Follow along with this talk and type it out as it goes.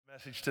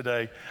message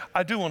today,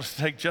 I do want us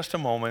to take just a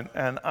moment,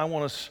 and I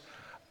want us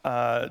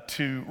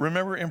to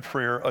remember in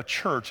prayer a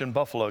church in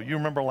Buffalo. You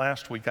remember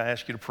last week I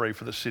asked you to pray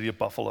for the city of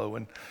Buffalo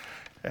and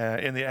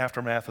in the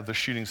aftermath of the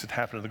shootings that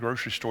happened in the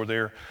grocery store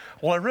there.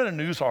 Well, I read a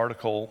news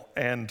article,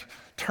 and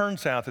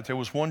turns out that there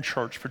was one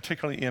church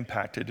particularly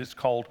impacted. It's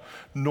called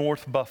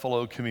North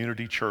Buffalo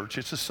Community Church.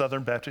 It's a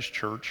Southern Baptist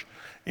church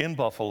in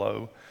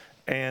Buffalo,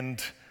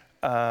 and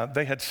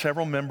they had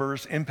several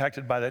members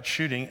impacted by that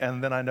shooting,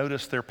 and then I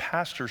noticed their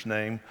pastor's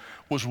name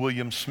was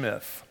William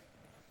Smith,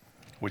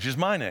 which is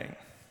my name.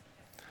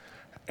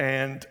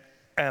 And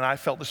I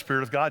felt the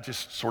Spirit of God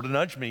just sort of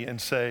nudge me and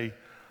say,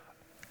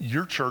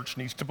 your church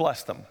needs to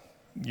bless them.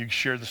 You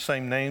share the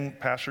same name,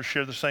 pastors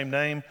share the same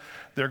name,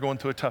 they're going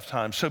through a tough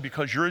time. So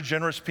because you're a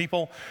generous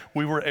people,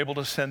 we were able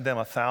to send them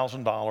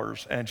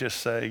 $1,000 and just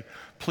say,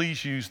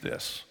 please use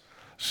this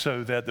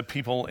so that the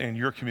people in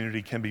your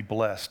community can be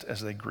blessed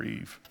as they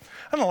grieve.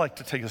 And I'd like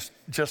to take us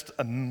just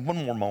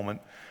one more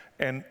moment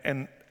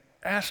and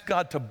ask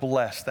God to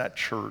bless that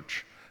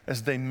church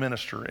as they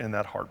minister in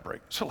that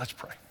heartbreak. So let's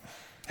pray.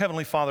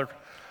 Heavenly Father,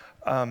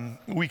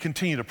 we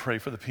continue to pray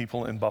for the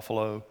people in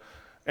Buffalo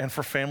and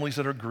for families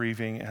that are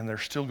grieving and they're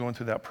still going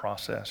through that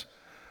process,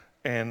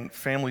 and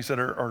families that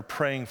are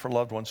praying for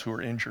loved ones who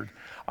are injured.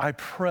 I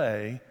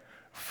pray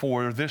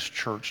for this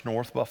church,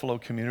 North Buffalo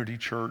Community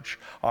Church,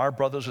 our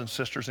brothers and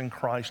sisters in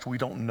Christ. We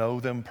don't know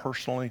them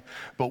personally,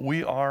 but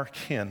we are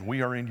kin.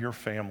 We are in your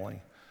family.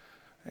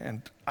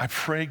 And I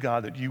pray,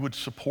 God, that you would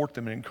support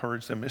them and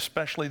encourage them,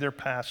 especially their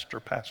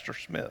pastor, Pastor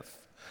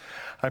Smith.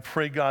 I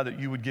pray, God, that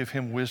you would give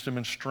him wisdom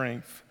and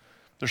strength.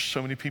 There's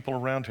so many people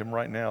around him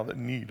right now that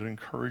need an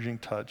encouraging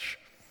touch.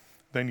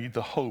 They need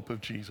the hope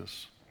of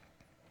Jesus.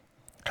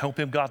 Help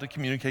him, God, to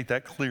communicate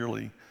that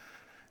clearly.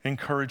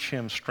 Encourage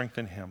him,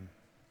 strengthen him.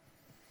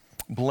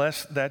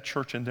 Bless that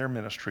church and their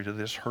ministry to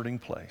this hurting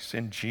place.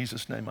 In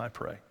Jesus' name I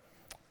pray.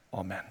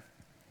 Amen.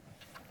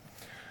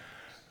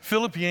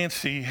 Philip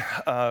Yancey,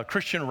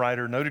 Christian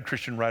writer, noted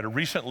Christian writer,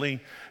 recently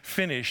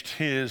finished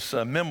his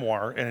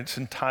memoir, and it's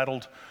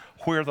entitled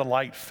Where the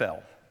Light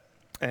Fell.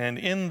 And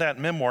in that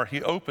memoir,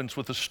 he opens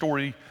with the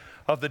story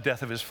of the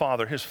death of his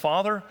father. His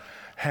father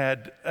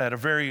had, at a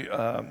very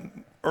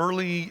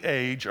early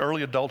age,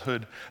 early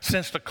adulthood,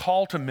 sensed a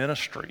call to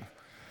ministry.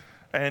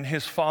 And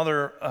his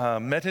father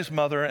met his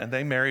mother and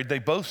they married. They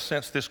both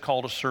sensed this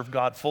call to serve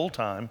God full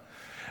time,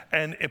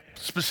 and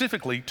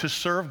specifically to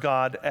serve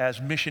God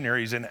as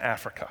missionaries in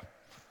Africa.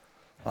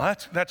 Well,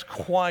 that's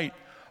quite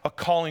a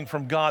calling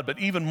from God, but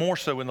even more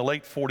so in the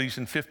late 40s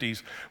and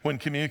 50s when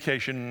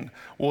communication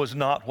was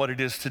not what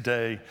it is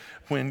today,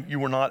 when you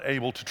were not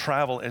able to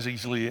travel as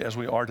easily as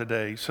we are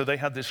today. So they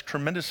had this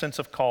tremendous sense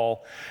of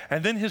call.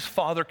 And then his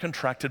father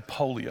contracted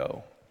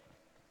polio.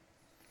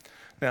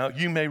 Now,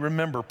 you may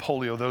remember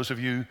polio, those of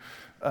you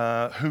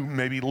who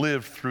maybe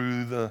lived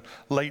through the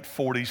late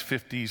 40s,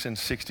 50s, and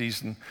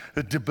 60s, and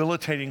the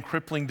debilitating,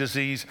 crippling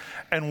disease.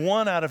 And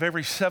 1 out of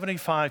every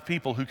 75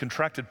 people who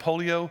contracted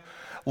polio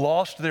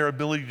lost their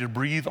ability to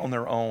breathe on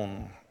their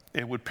own.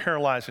 It would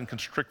paralyze and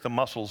constrict the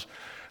muscles.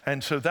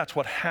 And so that's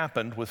what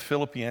happened with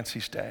Philip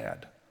Yancey's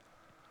dad.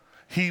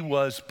 He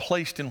was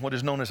placed in what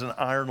is known as an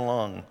iron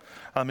lung,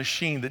 a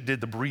machine that did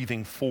the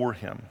breathing for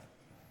him.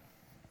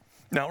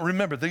 Now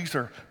remember, these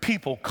are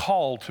people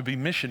called to be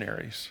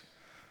missionaries.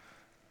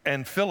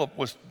 And Philip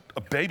was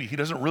a baby. He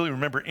doesn't really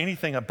remember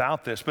anything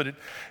about this, but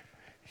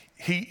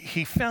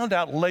he found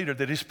out later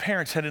that his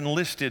parents had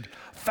enlisted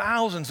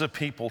thousands of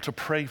people to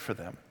pray for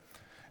them.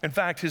 In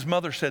fact, his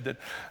mother said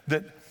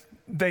that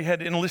they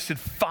had enlisted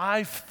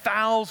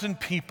 5,000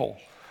 people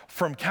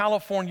from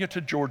California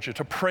to Georgia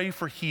to pray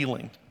for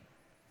healing.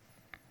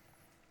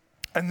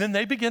 And then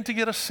they began to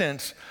get a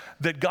sense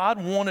that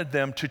God wanted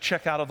them to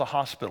check out of the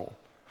hospital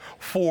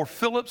for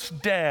Philip's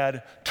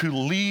dad to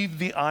leave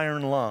the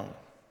iron lung.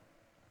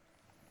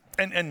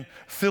 And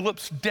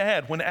Philip's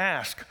dad, when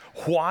asked,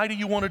 why do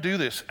you want to do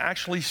this,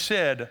 actually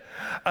said,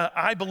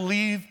 I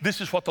believe this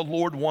is what the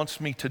Lord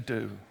wants me to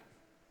do.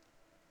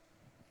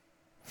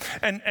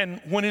 And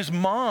when his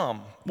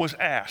mom was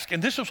asked,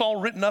 and this was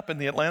all written up in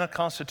the Atlanta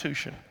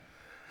Constitution,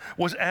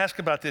 was asked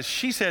about this,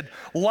 she said,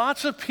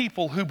 lots of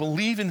people who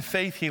believe in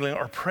faith healing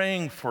are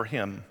praying for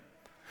him.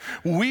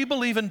 We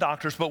believe in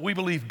doctors, but we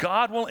believe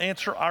God will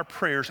answer our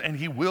prayers and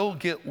he will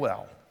get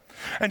well.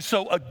 And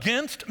so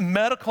against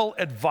medical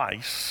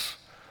advice,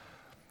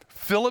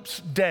 Philip's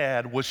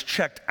dad was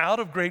checked out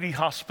of Grady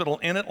Hospital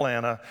in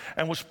Atlanta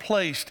and was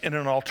placed in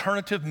an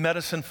alternative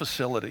medicine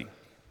facility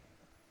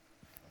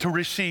to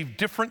receive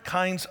different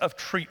kinds of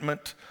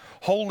treatment,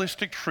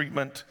 holistic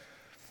treatment,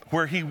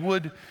 where he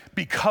would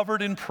be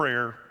covered in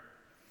prayer,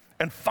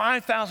 and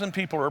 5,000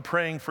 people are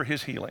praying for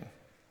his healing.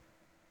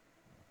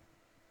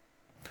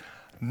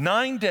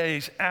 9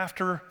 days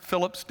after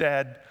Philip's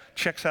dad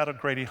checks out of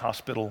Grady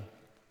Hospital,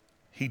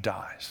 he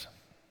dies.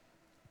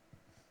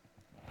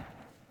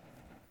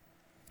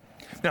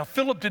 Now,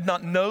 Philip did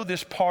not know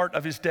this part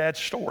of his dad's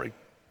story,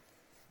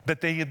 that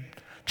they had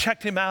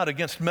checked him out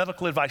against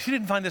medical advice. He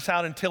didn't find this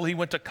out until he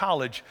went to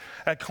college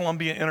at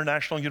Columbia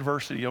International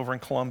University over in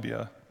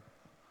Columbia.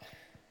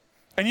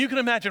 And you can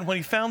imagine when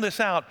he found this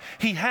out,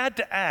 he had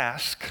to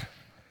ask,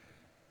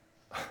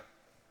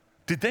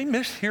 did they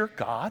mishear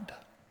God?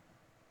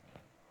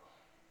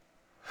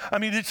 I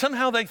mean, did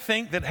somehow they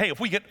think that, hey, if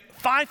we get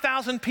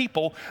 5,000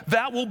 people,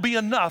 that will be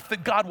enough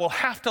that God will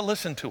have to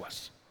listen to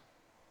us?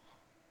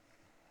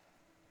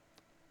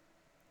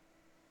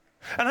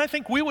 And I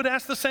think we would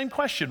ask the same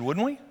question,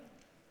 wouldn't we?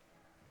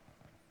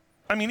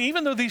 I mean,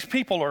 even though these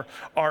people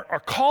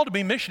are called to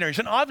be missionaries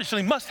and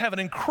obviously must have an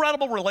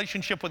incredible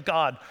relationship with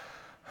God,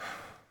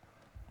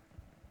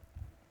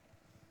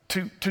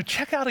 to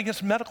check out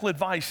against medical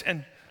advice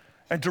and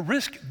to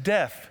risk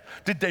death,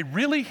 did they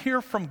really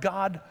hear from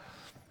God?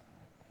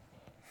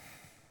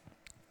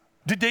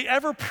 Did they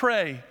ever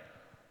pray,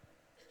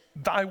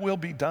 thy will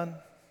be done?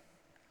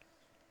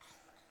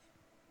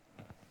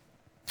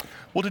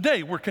 Well,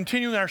 today we're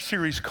continuing our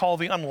series called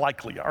The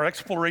Unlikely, our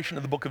exploration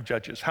of the book of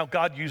Judges, how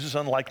God uses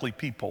unlikely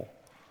people.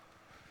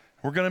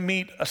 We're going to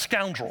meet a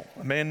scoundrel,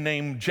 a man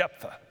named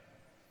Jephthah.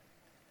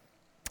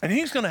 And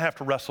he's going to have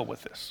to wrestle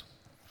with this.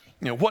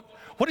 You know,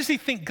 what does he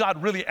think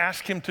God really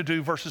asked him to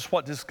do versus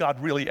what does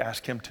God really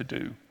ask him to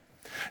do?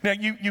 Now,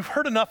 you've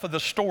heard enough of the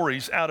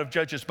stories out of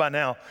Judges by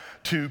now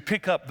to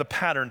pick up the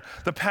pattern.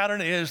 The pattern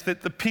is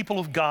that the people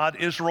of God,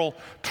 Israel,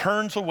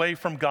 turns away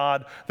from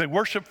God. They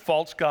worship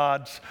false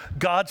gods.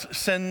 God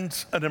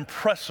sends an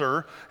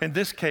oppressor, in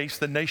this case,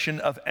 the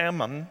nation of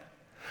Ammon.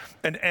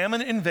 And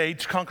Ammon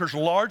invades, conquers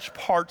large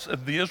parts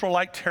of the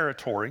Israelite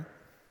territory.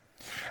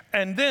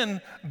 And then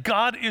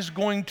God is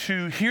going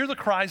to hear the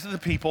cries of the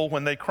people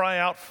when they cry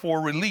out for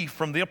relief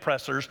from the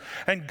oppressors,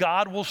 and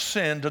God will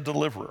send a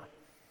deliverer.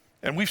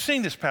 And we've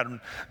seen this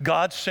pattern.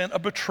 God sent a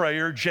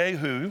betrayer,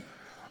 Jehu.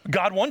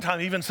 God one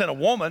time even sent a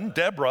woman,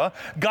 Deborah.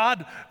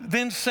 God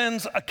then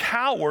sends a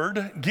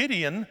coward,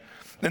 Gideon.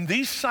 And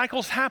these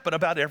cycles happen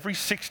about every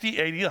 60,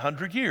 80,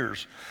 100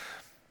 years.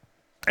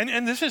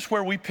 And this is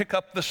where we pick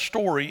up the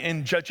story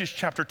in Judges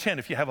chapter 10.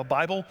 If you have a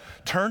Bible,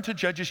 turn to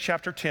Judges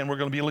chapter 10. We're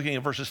going to be looking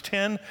at verses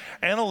 10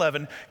 and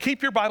 11.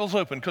 Keep your Bibles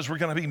open because we're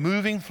going to be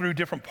moving through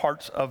different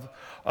parts of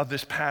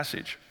this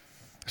passage.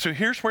 So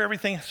here's where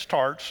everything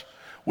starts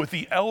with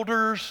the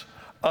elders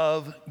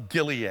of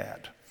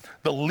Gilead.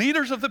 The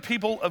leaders of the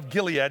people of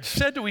Gilead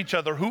said to each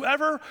other,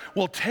 whoever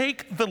will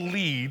take the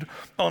lead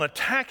on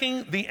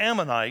attacking the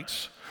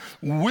Ammonites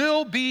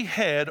will be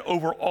head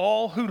over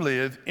all who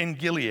live in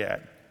Gilead.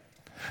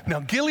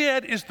 Now,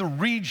 Gilead is the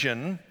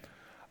region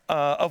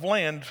of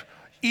land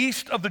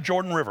east of the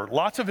Jordan River.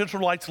 Lots of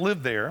Israelites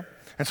live there.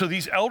 And so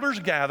these elders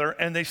gather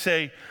and they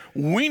say,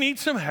 we need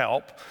some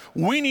help.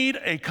 We need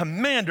a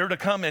commander to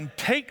come and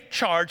take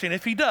charge. And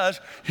if he does,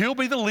 he'll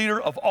be the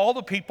leader of all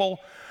the people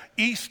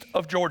east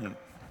of Jordan.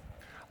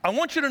 I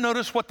want you to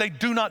notice what they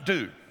do not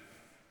do.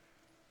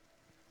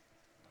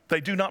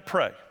 They do not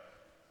pray.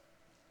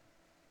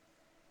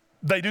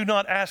 They do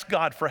not ask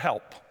God for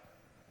help.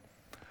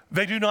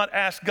 They do not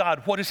ask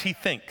God, what does he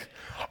think?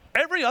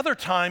 Every other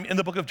time in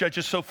the book of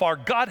Judges so far,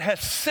 God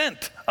has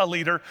sent a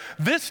leader.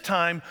 This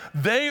time,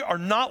 they are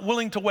not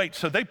willing to wait,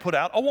 so they put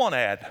out a want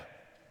ad.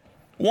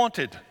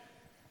 Wanted.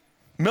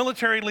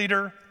 Military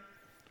leader,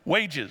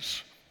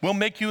 wages. We'll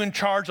make you in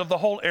charge of the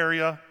whole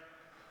area.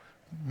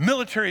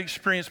 Military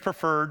experience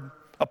preferred.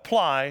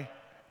 Apply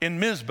in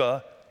Mizpah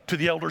to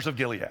the elders of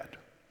Gilead.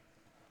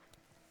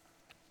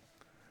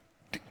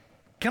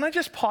 Can I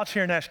just pause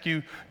here and ask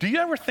you, do you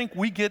ever think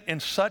we get in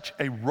such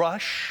a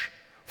rush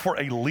for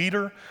a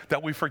leader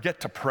that we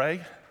forget to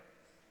pray?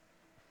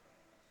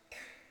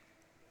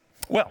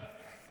 Well,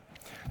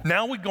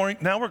 now we're going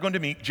to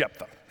meet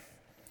Jephthah.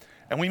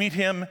 And we meet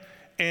him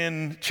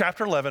in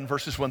chapter 11,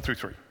 verses 1 through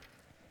 3.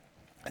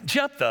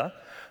 Jephthah,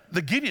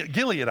 the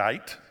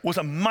Gileadite, was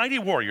a mighty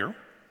warrior.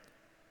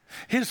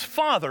 His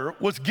father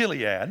was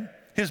Gilead.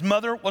 His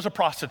mother was a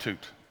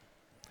prostitute.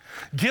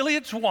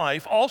 Gilead's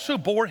wife also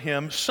bore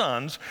him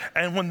sons,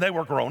 and when they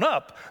were grown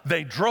up,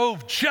 they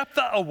drove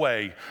Jephthah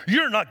away.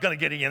 You're not going to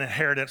get any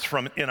inheritance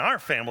from in our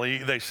family,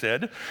 they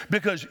said,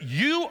 because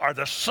you are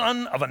the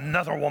son of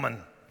another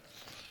woman.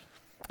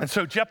 And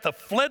so Jephthah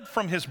fled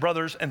from his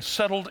brothers and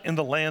settled in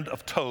the land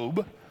of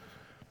Tob,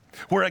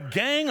 where a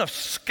gang of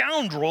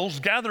scoundrels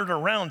gathered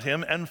around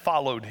him and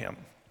followed him.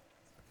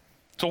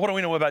 So what do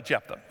we know about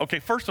Jephthah? Okay,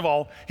 first of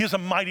all, he's a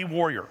mighty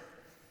warrior.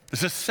 It's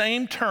the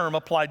same term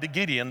applied to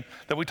Gideon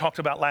that we talked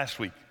about last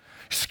week.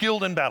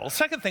 Skilled in battle.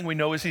 Second thing we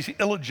know is he's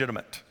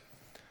illegitimate.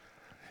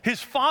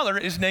 His father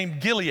is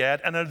named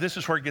Gilead, and this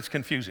is where it gets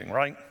confusing,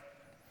 right?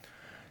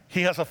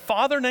 He has a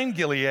father named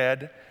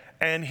Gilead,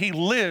 and he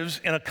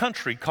lives in a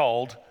country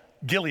called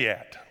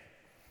Gilead.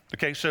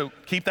 Okay, so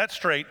keep that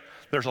straight.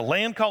 There's a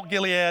land called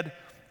Gilead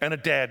and a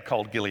dad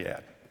called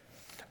Gilead.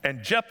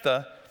 And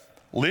Jephthah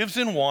lives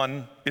in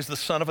one, is the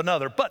son of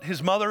another, but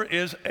his mother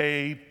is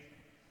a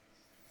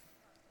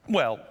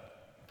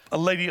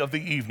lady of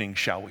the evening,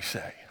 shall we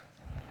say.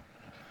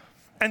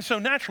 And so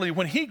naturally,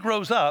 when he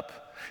grows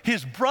up,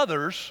 his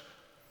brothers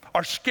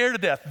are scared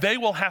to death. They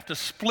will have to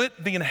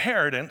split the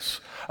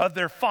inheritance of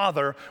their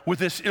father with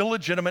this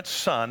illegitimate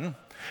son.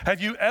 Have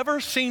you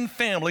ever seen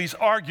families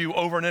argue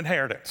over an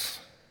inheritance?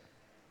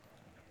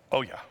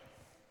 Oh yeah.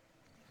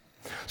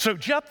 So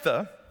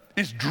Jephthah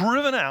is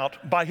driven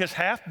out by his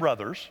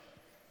half-brothers,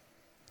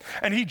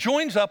 and he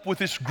joins up with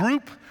this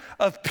group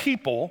of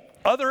people,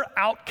 other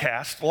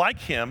outcasts like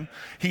him.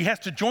 He has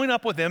to join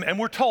up with them, and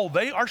we're told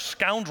they are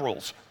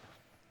scoundrels.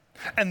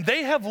 And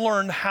they have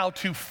learned how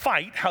to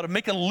fight, how to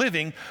make a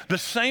living the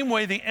same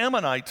way the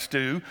Ammonites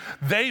do.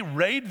 They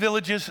raid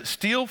villages,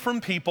 steal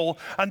from people.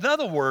 In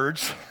other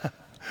words,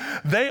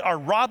 they are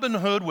Robin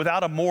Hood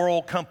without a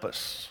moral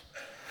compass.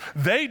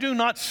 They do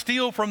not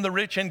steal from the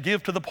rich and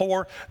give to the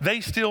poor.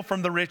 They steal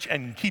from the rich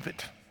and keep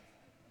it.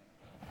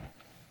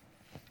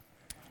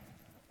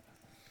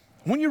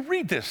 When you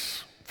read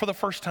this for the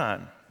first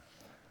time,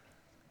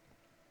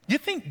 you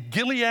think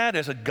Gilead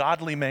is a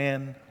godly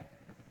man?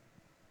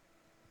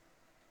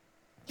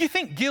 You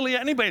think Gilead,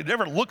 anybody that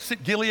ever looks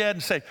at Gilead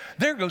and say,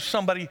 there goes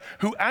somebody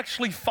who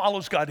actually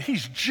follows God.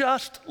 He's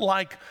just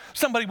like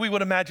somebody we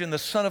would imagine the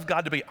Son of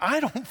God to be.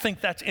 I don't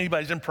think that's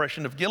anybody's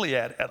impression of Gilead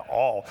at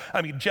all.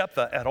 I mean,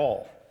 Jephthah at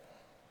all.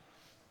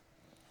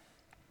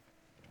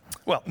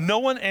 Well, no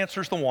one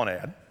answers the want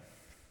ad.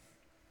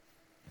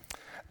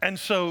 And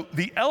so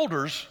the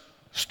elders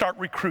start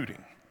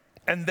recruiting,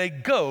 and they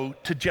go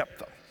to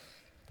Jephthah.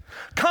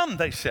 Come,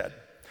 they said,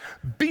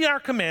 be our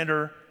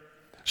commander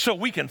so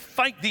we can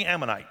fight the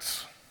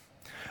Ammonites.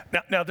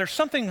 Now, there's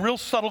something real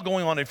subtle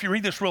going on. If you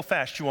read this real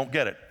fast, you won't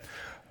get it.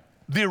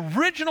 The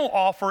original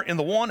offer in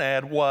the want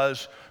ad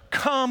was,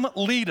 come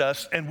lead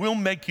us and we'll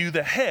make you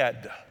the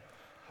head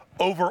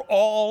over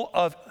all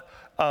of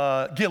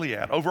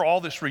Gilead, over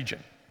all this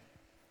region.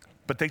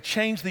 But they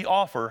changed the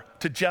offer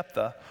to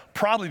Jephthah,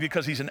 probably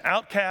because he's an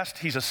outcast,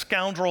 he's a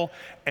scoundrel,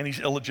 and he's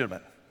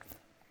illegitimate.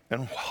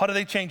 And what do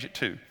they change it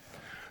to?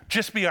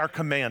 Just be our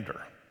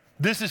commander.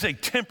 This is a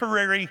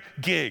temporary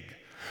gig.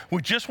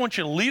 We just want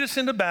you to lead us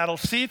into battle,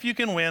 see if you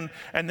can win,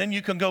 and then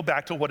you can go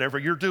back to whatever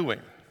you're doing.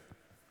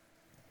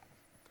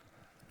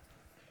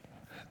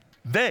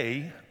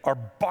 They are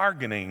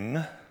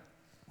bargaining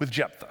with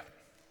Jephthah.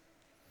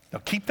 Now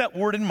keep that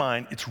word in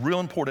mind. It's real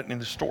important in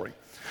the story.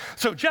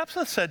 So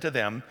Jephthah said to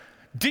them,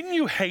 didn't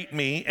you hate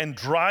me and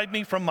drive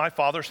me from my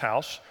father's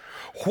house?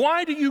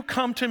 Why do you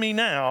come to me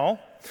now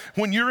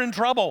when you're in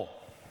trouble?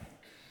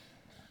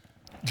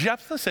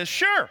 Jephthah says,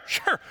 sure,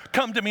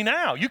 come to me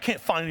now. You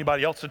can't find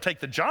anybody else to take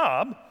the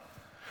job.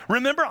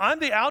 Remember, I'm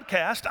the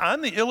outcast.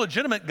 I'm the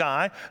illegitimate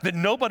guy that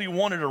nobody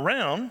wanted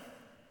around.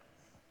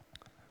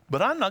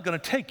 But I'm not going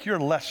to take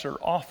your lesser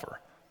offer.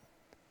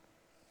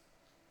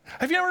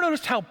 Have you ever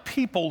noticed how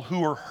people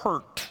who are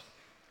hurt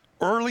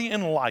early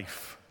in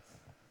life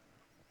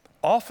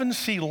often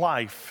see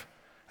life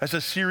as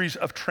a series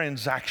of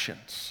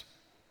transactions,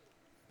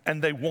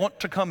 and they want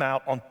to come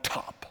out on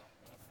top?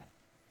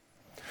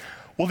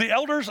 Well, the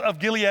elders of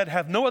Gilead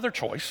have no other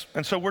choice,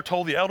 and so we're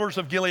told the elders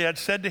of Gilead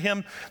said to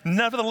him,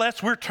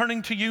 nevertheless, we're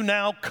turning to you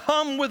now.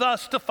 Come with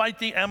us to fight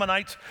the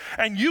Ammonites,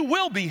 and you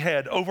will be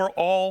head over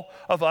all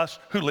of us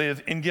who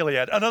live in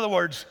Gilead. In other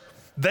words,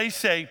 they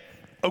say,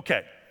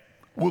 okay,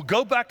 we'll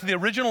go back to the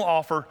original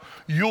offer.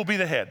 You'll be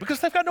the head,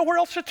 because they've got nowhere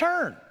else to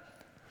turn.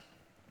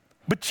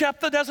 But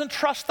Jephthah doesn't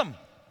trust them.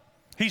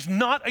 He's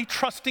not a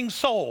trusting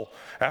soul.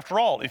 After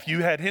all, if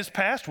you had his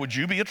past, would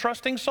you be a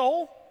trusting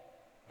soul?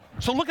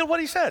 So look at what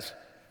he says.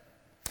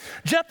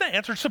 Jephthah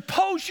answered,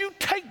 suppose you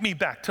take me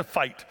back to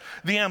fight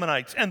the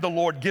Ammonites and the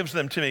Lord gives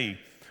them to me.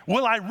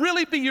 Will I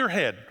really be your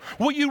head?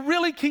 Will you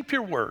really keep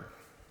your word?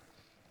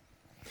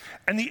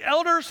 And the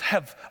elders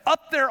have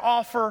upped their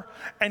offer,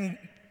 and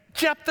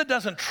Jephthah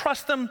doesn't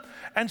trust them.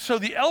 And so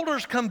the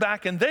elders come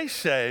back and they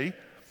say,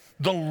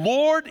 the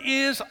Lord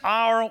is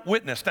our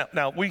witness.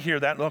 Now we hear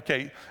that,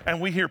 okay, and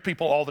we hear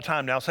people all the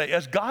time now say,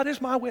 as God is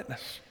my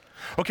witness.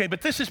 Okay,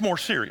 but this is more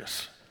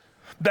serious.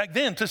 Back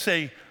then, to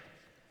say,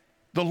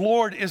 the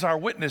Lord is our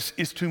witness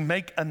is to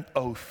make an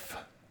oath.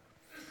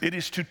 It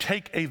is to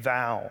take a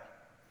vow.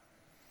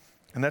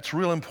 And that's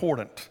real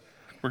important.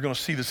 We're going to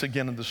see this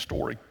again in the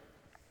story.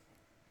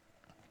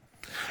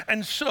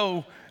 And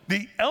so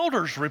the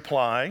elders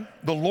reply,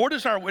 the Lord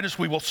is our witness,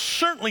 we will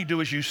certainly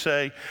do as you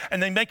say,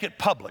 and they make it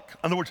public.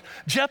 In other words,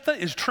 Jephthah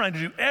is trying to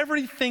do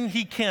everything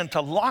he can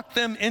to lock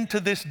them into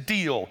this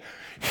deal.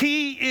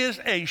 He is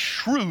a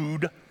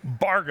shrewd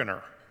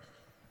bargainer.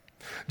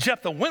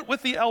 Jephthah went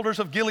with the elders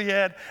of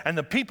Gilead, and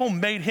the people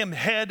made him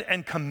head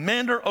and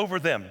commander over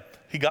them.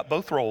 He got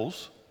both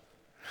roles.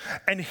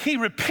 And he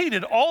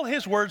repeated all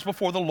his words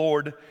before the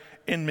Lord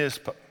in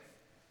Mizpah.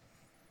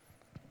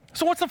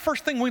 So what's the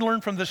first thing we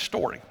learn from this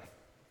story?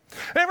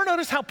 Ever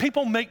notice how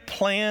people make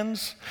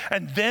plans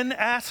and then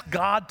ask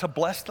God to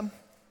bless them?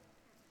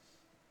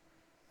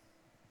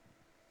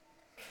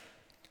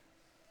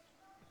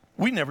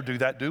 We never do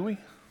that, do we?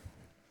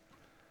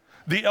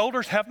 The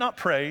elders have not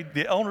prayed.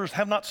 The elders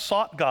have not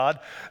sought God.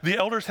 The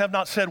elders have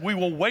not said, we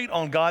will wait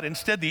on God.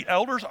 Instead, the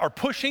elders are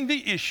pushing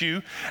the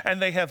issue,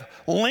 and they have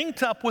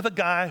linked up with a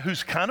guy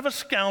who's kind of a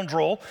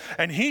scoundrel,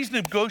 and he's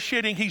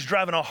negotiating. He's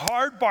driving a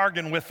hard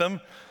bargain with them,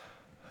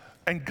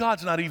 and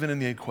God's not even in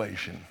the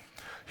equation.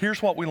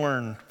 Here's what we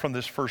learn from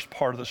this first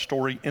part of the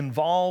story.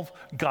 Involve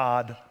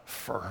God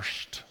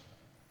first.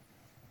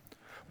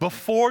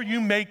 Before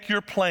you make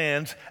your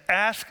plans,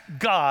 ask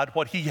God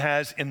what He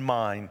has in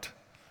mind.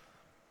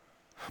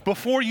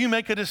 Before you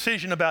make a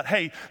decision about,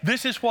 hey,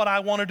 this is what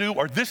I want to do,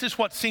 or this is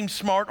what seems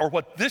smart, or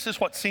this is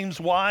what seems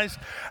wise,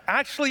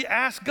 actually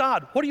ask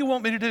God, what do you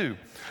want me to do?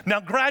 Now,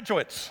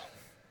 graduates,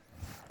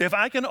 if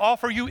I can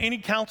offer you any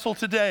counsel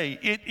today,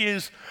 it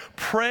is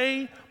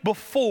pray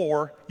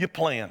before you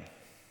plan.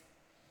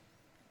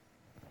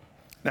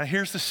 Now,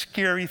 here's the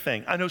scary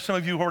thing. I know some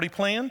of you have already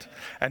planned,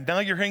 and now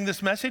you're hearing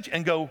this message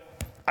and go,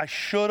 I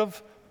should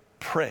have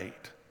prayed.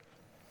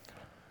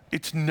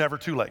 It's never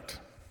too late.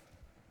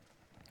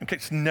 Okay,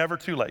 it's never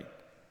too late.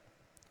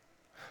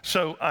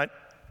 So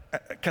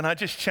can I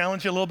just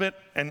challenge you a little bit?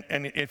 And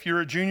if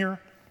you're a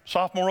junior,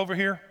 sophomore over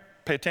here,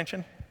 pay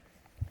attention.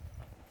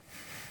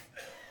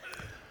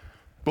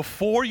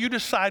 Before you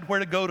decide where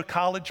to go to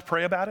college,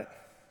 pray about it.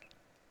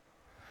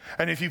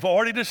 And if you've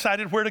already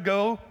decided where to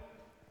go,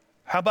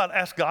 how about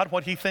ask God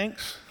what He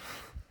thinks?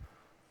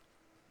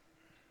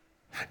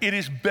 It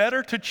is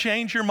better to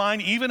change your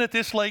mind even at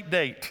this late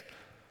date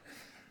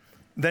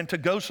than to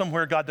go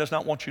somewhere God does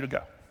not want you to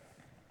go.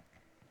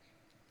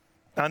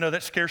 I know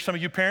that scares some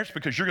of you parents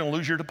because you're going to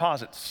lose your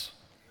deposits.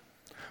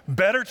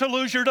 Better to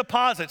lose your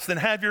deposits than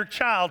have your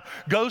child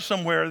go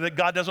somewhere that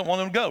God doesn't want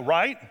them to go,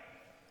 right?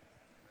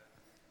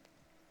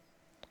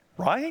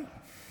 Right?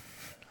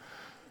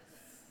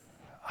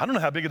 I don't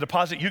know how big a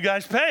deposit you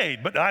guys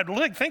paid, but I'd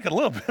think a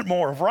little bit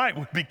more of right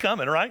would be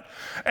coming, right?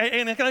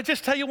 And can I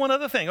just tell you one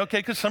other thing, okay?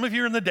 Because some of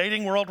you are in the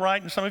dating world, right?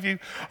 And some of you,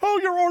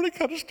 you're already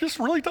kind of just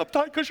really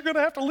uptight because you're going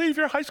to have to leave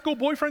your high school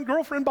boyfriend,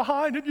 girlfriend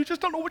behind, and you just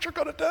don't know what you're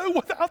going to do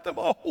without them.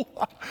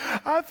 Oh,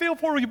 I feel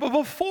for you. But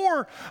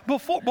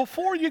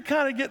before you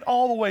kind of get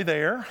all the way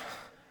there,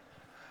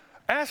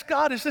 ask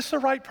God, is this the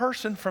right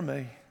person for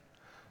me?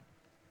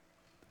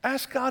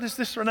 Ask God, is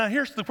this, now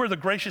here's where the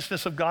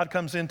graciousness of God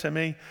comes into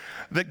me,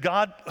 that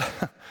God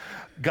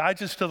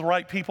guides us to the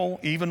right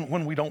people even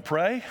when we don't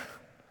pray.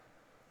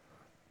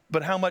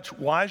 But how much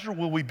wiser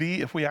will we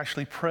be if we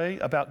actually pray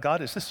about,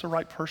 God, is this the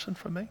right person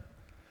for me?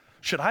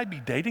 Should I be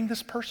dating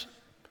this person?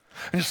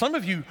 And some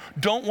of you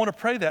don't want to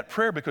pray that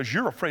prayer because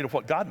you're afraid of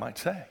what God might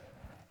say.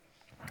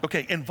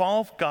 Okay,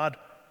 involve God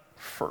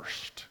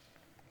first.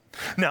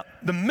 Now,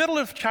 the middle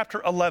of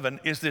chapter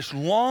 11 is this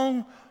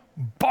long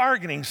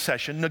bargaining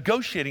session,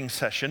 negotiating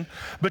session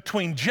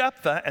between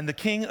Jephthah and the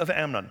king of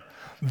Ammon.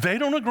 They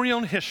don't agree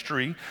on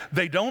history.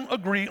 They don't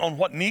agree on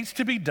what needs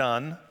to be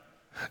done.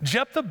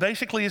 Jephthah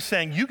basically is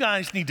saying, you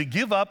guys need to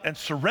give up and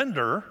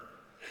surrender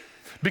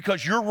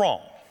because you're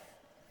wrong.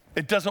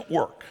 It doesn't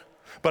work.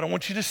 But I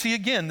want you to see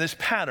again this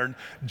pattern.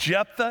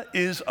 Jephthah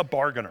is a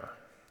bargainer.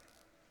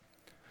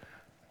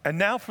 And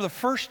now for the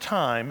first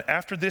time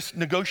after this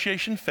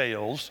negotiation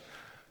fails,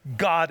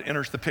 God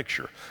enters the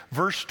picture.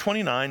 Verse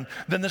 29,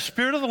 then the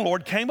Spirit of the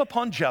Lord came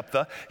upon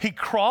Jephthah. He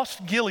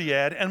crossed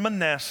Gilead and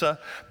Manasseh,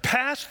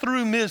 passed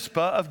through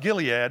Mizpah of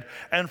Gilead,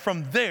 and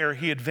from there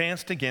he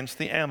advanced against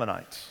the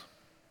Ammonites.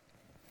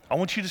 I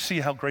want you to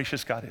see how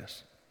gracious God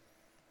is.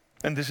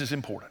 And this is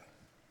important.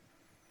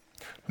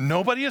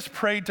 Nobody has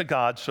prayed to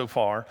God so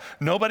far.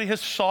 Nobody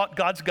has sought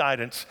God's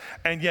guidance.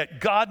 And yet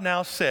God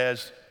now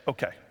says,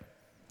 okay,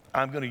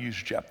 I'm going to use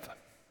Jephthah.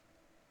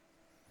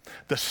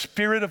 The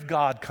Spirit of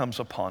God comes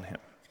upon him.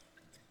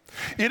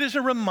 It is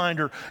a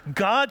reminder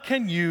God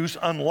can use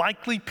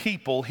unlikely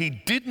people He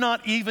did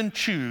not even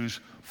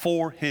choose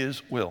for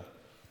His will.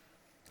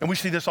 And we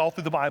see this all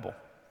through the Bible.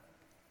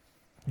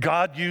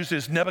 God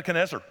uses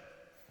Nebuchadnezzar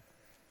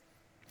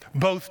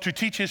both to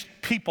teach His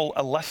people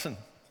a lesson.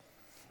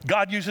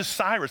 God uses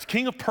Cyrus,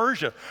 king of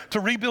Persia, to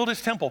rebuild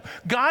His temple.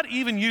 God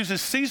even uses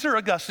Caesar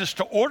Augustus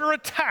to order a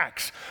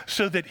tax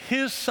so that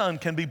his son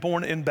can be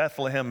born in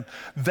Bethlehem.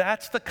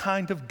 That's the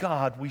kind of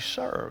God we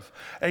serve.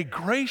 A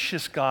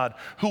gracious God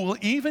who will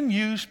even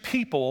use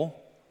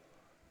people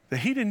that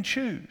He didn't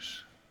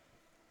choose.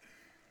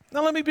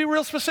 Now let me be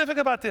real specific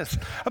about this.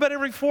 About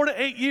every 4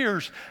 to 8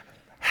 years,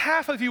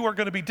 half of you are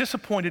going to be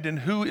disappointed in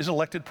who is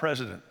elected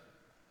president.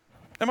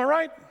 Am I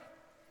right?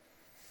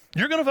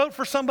 You're going to vote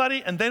for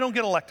somebody and they don't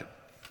get elected.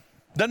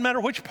 Doesn't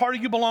matter which party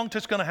you belong to,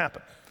 it's going to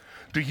happen.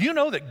 Do you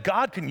know that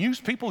God can use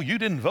people you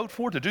didn't vote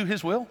for to do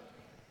His will?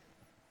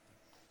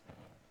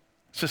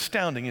 It's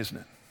astounding, isn't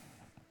it?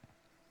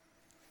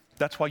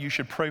 That's why you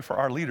should pray for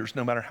our leaders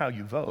no matter how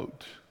you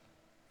vote.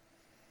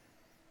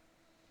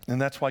 And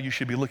that's why you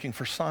should be looking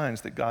for signs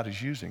that God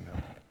is using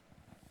them.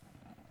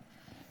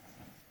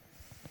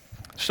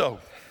 So,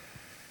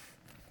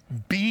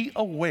 be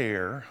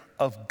aware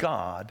of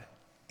God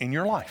in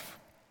your life.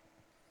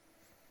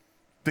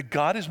 That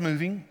God is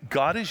moving,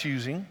 God is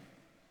using.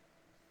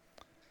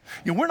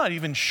 You know, we're not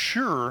even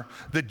sure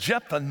that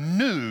Jephthah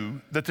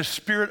knew that the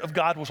Spirit of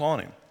God was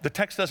on him. The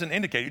text doesn't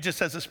indicate, it just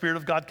says the Spirit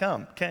of God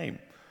came.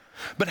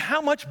 But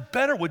how much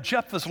better would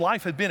Jephthah's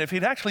life have been if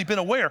he'd actually been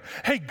aware,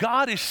 hey,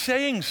 God is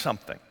saying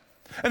something.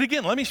 And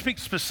again, let me speak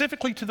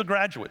specifically to the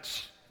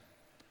graduates.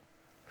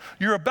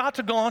 You're about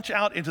to launch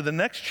out into the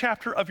next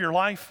chapter of your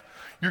life.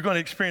 You're going to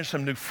experience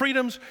some new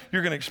freedoms.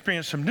 You're going to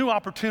experience some new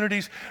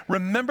opportunities.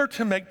 Remember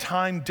to make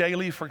time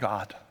daily for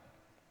God.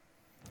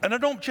 And I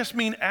don't just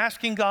mean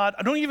asking God.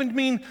 I don't even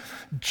mean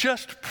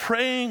just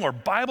praying or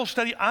Bible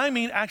study. I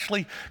mean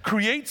actually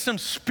create some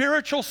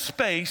spiritual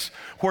space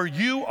where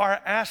you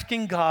are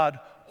asking God,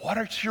 what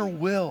is your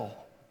will?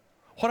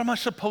 What am I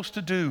supposed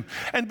to do?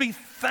 And be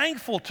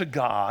thankful to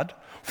God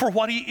for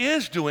what he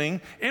is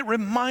doing. It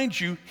reminds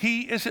you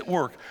he is at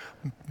work.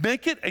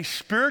 Make it a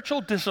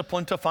spiritual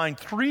discipline to find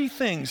 3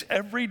 things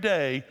every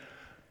day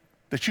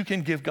that you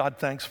can give God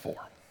thanks for.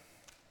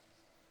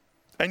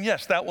 And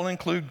yes, that will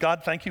include,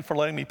 God, thank you for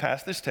letting me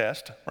pass this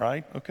test,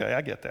 right? Okay,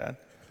 I get that.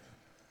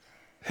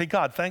 Hey,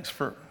 God, thanks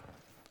for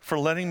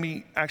letting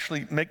me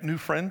actually make new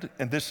friend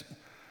in this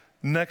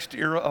next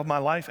era of my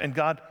life. And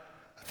God,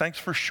 thanks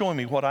for showing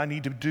me what I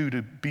need to do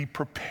to be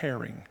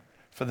preparing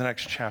for the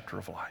next chapter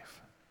of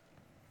life.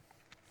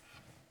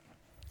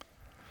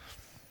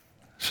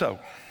 So,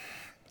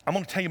 I'm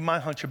going to tell you my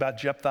hunch about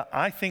Jephthah.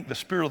 I think the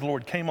Spirit of the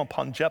Lord came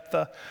upon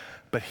Jephthah,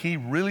 but he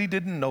really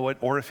didn't know it,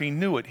 or if he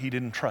knew it, he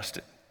didn't trust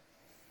it.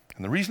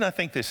 And the reason I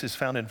think this is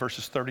found in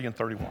verses 30 and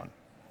 31.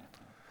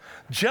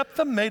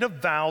 Jephthah made a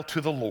vow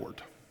to the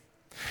Lord.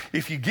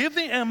 If you give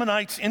the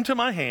Ammonites into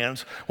my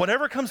hands,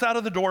 whatever comes out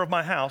of the door of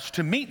my house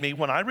to meet me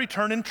when I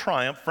return in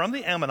triumph from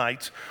the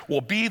Ammonites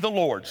will be the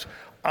Lord's.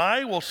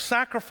 I will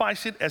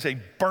sacrifice it as a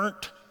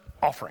burnt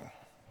offering.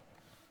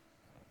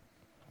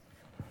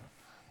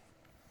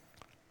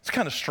 It's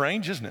kind of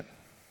strange, isn't it?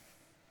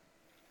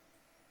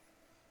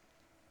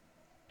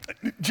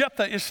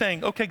 Jephthah is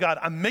saying, okay, God,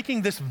 I'm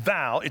making this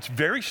vow. It's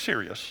very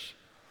serious.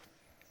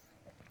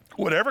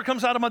 Whatever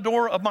comes out of my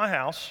door of my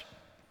house,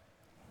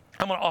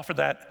 I'm going to offer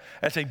that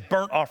as a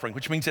burnt offering,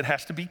 which means it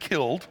has to be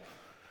killed,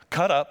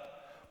 cut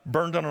up,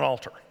 burned on an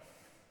altar.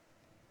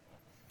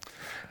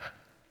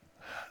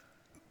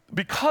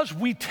 Because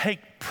we take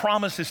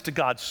promises to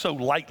God so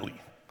lightly,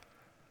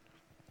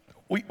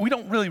 we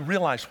don't really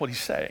realize what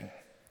he's saying.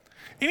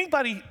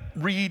 Anybody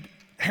read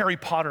Harry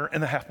Potter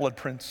and the Half-Blood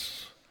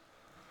Prince?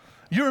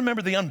 You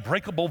remember the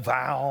unbreakable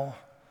vow?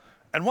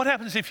 And what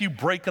happens if you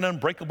break an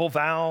unbreakable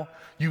vow?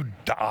 You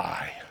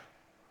die.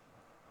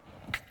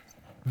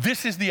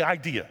 This is the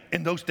idea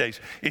in those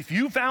days. If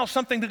you vow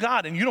something to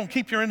God and you don't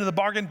keep your end of the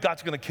bargain,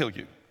 God's going to kill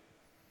you.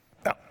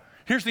 Now,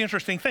 here's the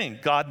interesting thing.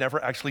 God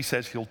never actually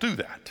says he'll do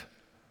that.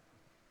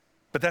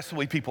 But that's the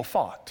way people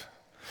thought.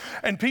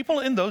 And people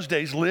in those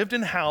days lived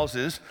in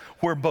houses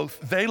where both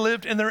they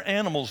lived and their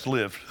animals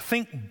lived.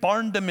 Think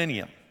barn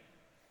dominium.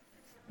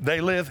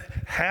 They live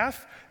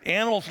half,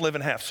 animals live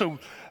in half. So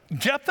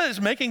Jephthah is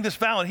making this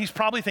vow, and he's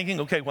probably thinking,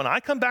 okay, when I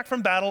come back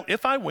from battle,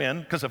 if I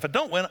win, because if I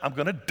don't win, I'm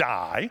going to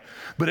die.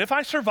 But if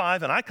I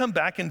survive and I come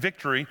back in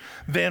victory,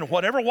 then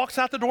whatever walks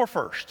out the door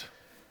first.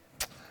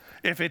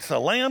 If it's a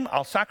lamb,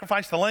 I'll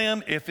sacrifice the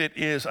lamb. If it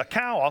is a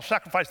cow, I'll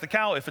sacrifice the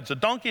cow. If it's a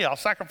donkey, I'll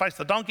sacrifice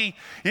the donkey.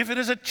 If it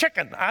is a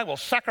chicken, I will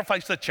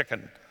sacrifice the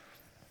chicken.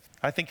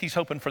 I think he's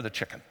hoping for the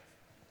chicken.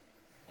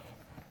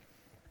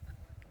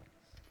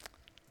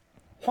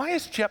 Why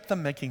is Jephthah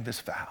making this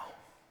vow?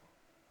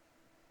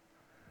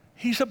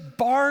 He's a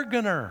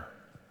bargainer.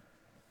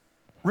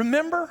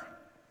 Remember?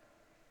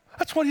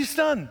 That's what he's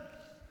done.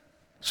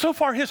 So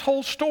far, his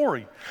whole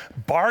story.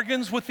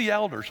 Bargains with the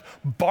elders,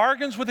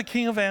 bargains with the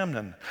king of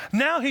Ammon.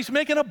 Now he's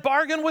making a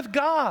bargain with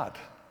God.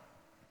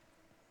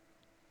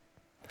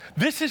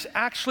 This is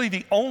actually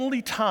the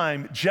only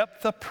time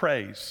Jephthah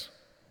prays.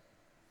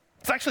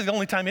 It's actually the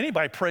only time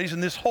anybody prays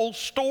in this whole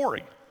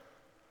story.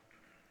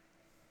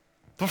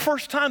 The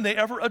first time they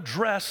ever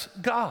address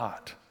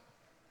God.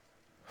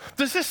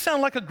 Does this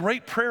sound like a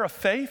great prayer of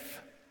faith?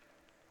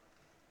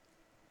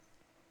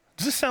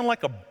 Does this sound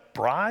like a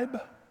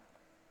bribe?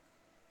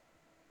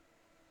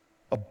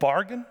 A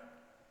bargain?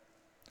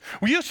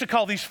 We used to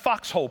call these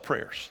foxhole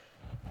prayers.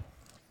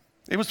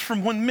 It was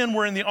from when men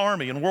were in the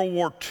army in World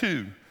War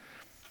II,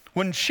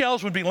 when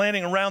shells would be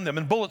landing around them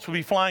and bullets would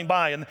be flying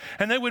by, and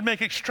they would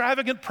make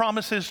extravagant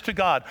promises to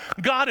God.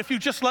 God, if you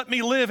just let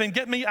me live and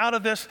get me out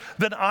of this,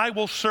 then I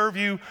will serve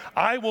you.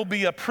 I will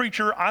be a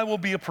preacher. I will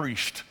be a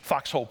priest.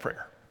 Foxhole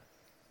prayer.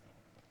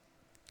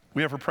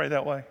 We ever pray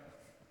that way?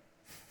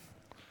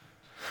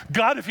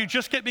 God, if you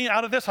just get me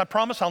out of this, I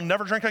promise I'll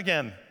never drink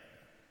again.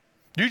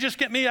 You just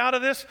get me out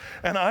of this,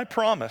 and I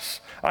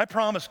promise,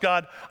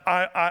 God,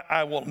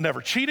 I will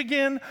never cheat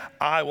again.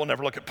 I will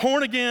never look at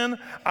porn again.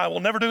 I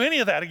will never do any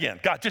of that again.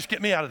 God, just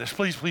get me out of this.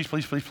 Please, please,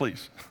 please, please,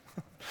 please.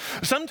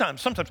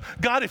 Sometimes,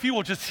 God, if you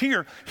will just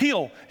heal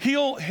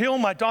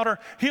my daughter,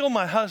 heal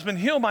my husband,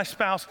 heal my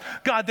spouse,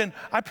 God, then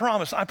I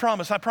promise,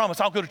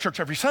 I'll go to church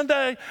every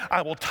Sunday.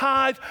 I will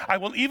tithe. I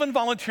will even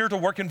volunteer to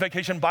work in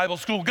Vacation Bible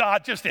School.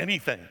 God, just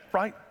anything,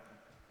 right?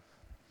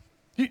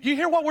 You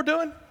hear what we're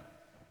doing?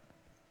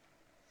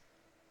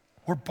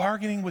 We're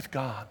bargaining with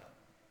God.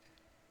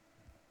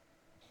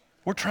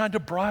 We're trying to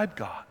bribe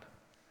God.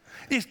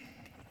 Is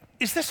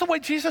this the way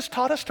Jesus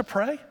taught us to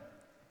pray?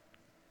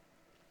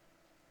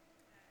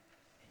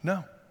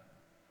 No.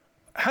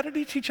 How did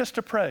he teach us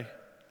to pray?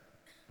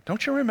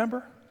 Don't you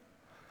remember?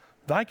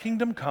 Thy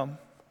kingdom come,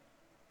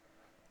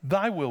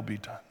 thy will be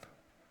done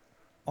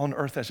on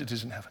earth as it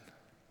is in heaven.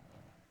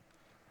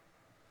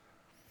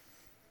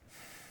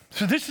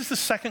 So this is the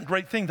second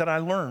great thing that I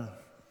learned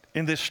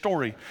in this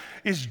story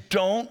is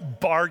don't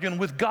bargain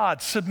with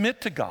God.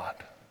 Submit to God.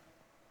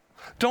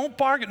 Don't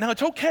bargain. Now,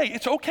 it's okay.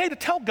 It's okay to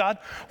tell God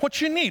what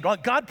you need.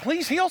 Like, God,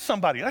 please heal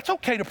somebody. That's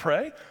okay to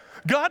pray.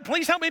 God,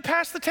 please help me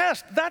pass the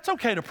test. That's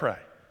okay to pray.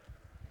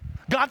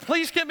 God,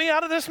 please get me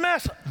out of this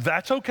mess.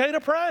 That's okay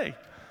to pray.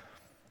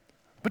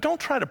 But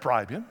don't try to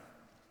bribe him.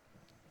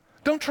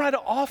 Don't try to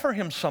offer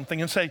him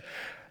something and say,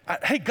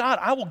 hey, God,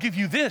 I will give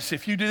you this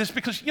if you do this,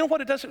 because you know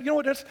what it does? You know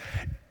what it does?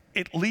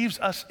 It leaves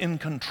us in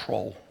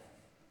control.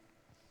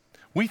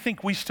 We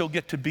think we still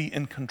get to be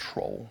in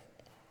control.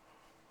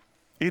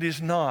 It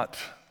is not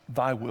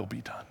thy will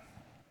be done.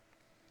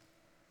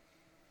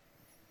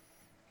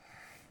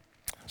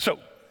 So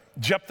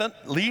Jephthah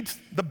leads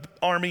the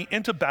army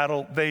into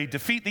battle. They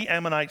defeat the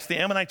Ammonites. The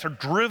Ammonites are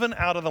driven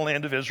out of the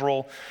land of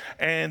Israel,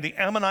 and the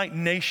Ammonite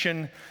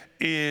nation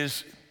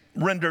is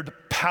rendered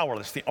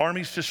powerless. The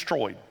army's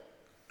destroyed.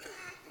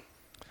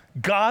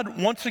 God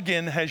once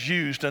again has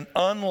used an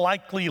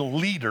unlikely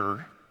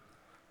leader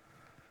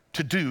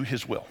to do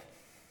his will.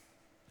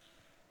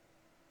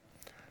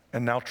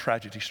 And now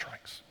tragedy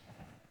strikes.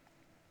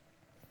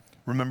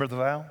 Remember the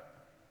vow?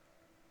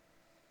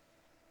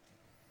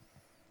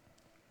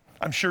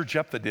 I'm sure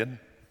Jephthah did.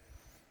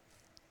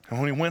 And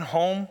when he went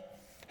home,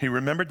 he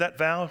remembered that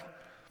vow,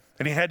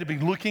 and he had to be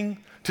looking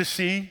to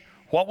see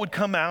what would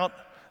come out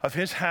of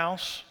his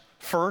house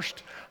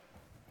first.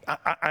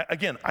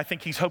 I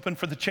think he's hoping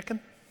for the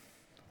chicken.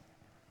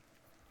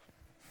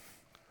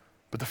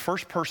 But the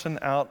first person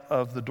out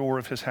of the door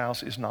of his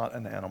house is not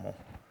an animal.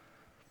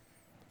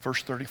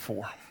 Verse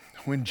 34,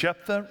 when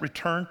Jephthah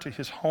returned to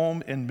his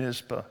home in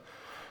Mizpah,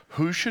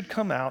 who should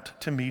come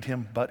out to meet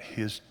him but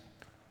his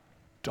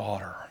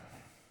daughter?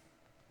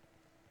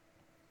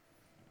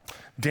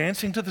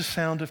 Dancing to the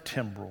sound of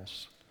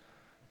timbrels.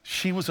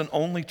 She was an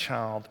only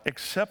child.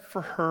 Except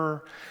for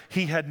her,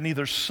 he had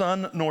neither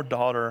son nor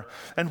daughter.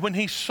 And when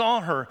he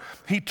saw her,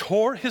 he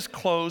tore his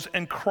clothes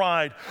and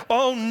cried,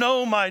 "Oh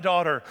no, my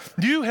daughter,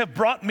 you have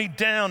brought me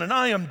down, and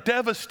I am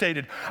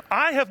devastated.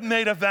 I have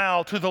made a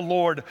vow to the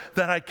Lord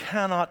that I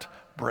cannot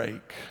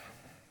break."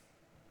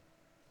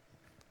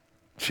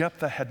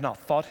 Jephthah had not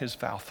thought his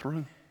vow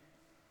through.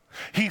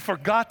 He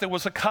forgot there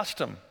was a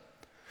custom.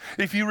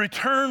 If you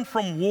return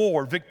from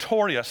war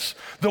victorious,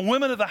 the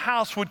women of the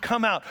house would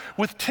come out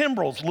with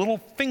timbrels, little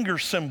finger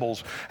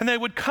cymbals, and they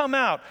would come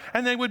out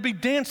and they would be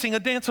dancing a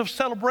dance of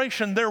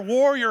celebration. Their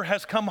warrior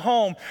has come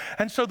home.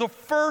 And so the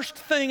first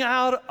thing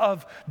out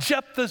of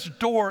Jephthah's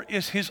door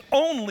is his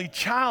only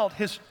child,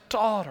 his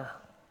daughter.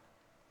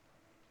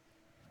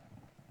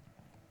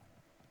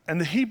 And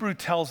the Hebrew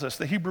tells us,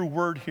 the Hebrew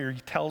word here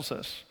tells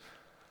us,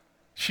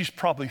 she's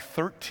probably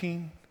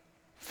 13,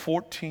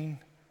 14,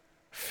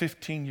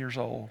 15 years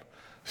old,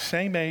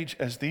 same age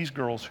as these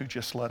girls who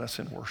just led us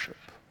in worship.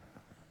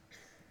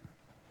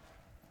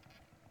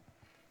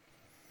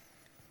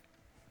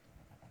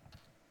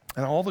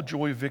 And all the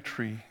joy of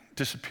victory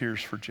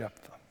disappears for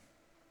Jephthah.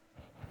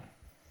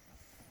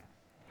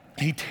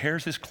 He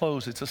tears his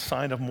clothes. It's a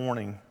sign of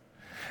mourning.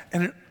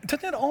 And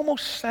doesn't it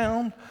almost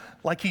sound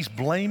like he's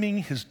blaming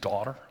his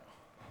daughter?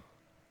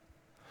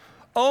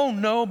 "Oh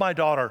no, my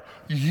daughter,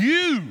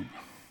 you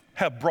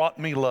have brought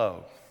me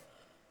low.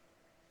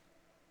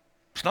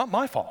 It's not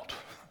my fault.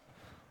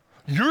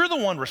 You're the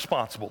one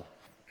responsible."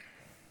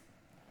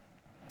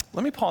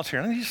 Let me pause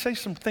here. I need to say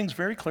some things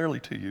very clearly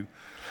to you.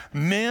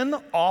 Men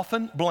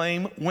often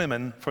blame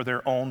women for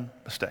their own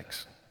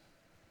mistakes.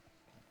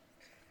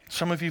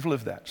 Some of you have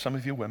lived that, some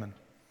of you women.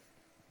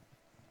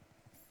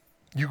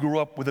 You grew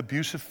up with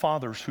abusive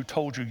fathers who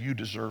told you you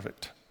deserve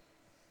it.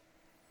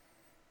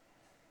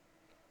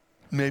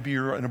 Maybe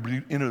you're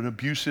in an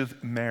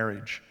abusive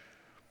marriage,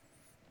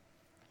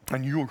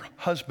 and your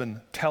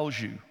husband tells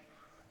you,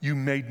 "You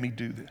made me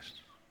do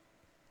this."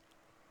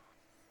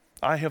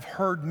 I have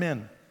heard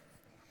men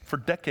for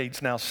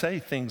decades now say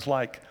things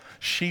like,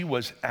 "She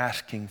was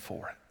asking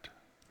for it."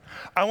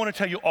 I want to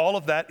tell you, all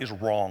of that is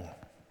wrong.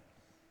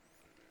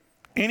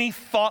 Any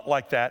thought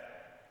like that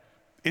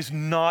is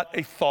not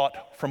a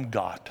thought from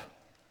God.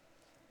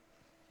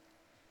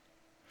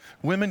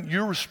 Women,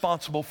 you're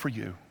responsible for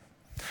you.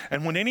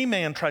 And when any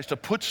man tries to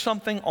put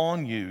something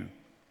on you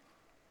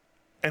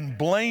and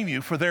blame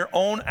you for their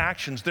own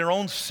actions, their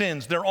own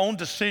sins, their own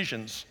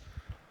decisions,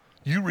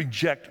 you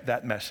reject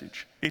that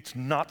message. It's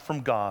not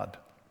from God.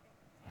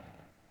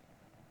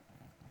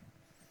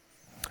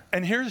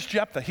 And here's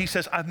Jephthah. He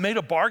says, "I've made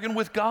a bargain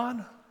with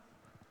God,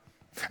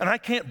 and I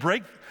can't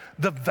break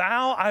the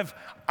vow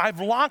I've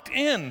locked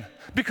in,"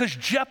 because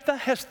Jephthah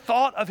has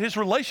thought of his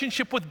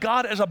relationship with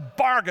God as a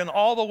bargain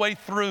all the way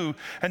through,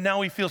 and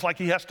now he feels like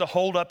he has to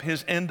hold up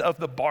his end of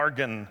the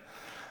bargain.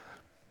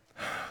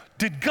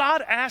 Did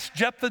God ask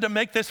Jephthah to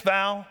make this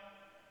vow?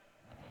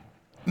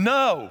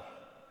 No.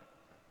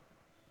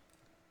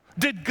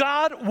 Did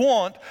God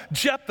want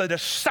Jephthah to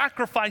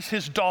sacrifice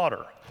his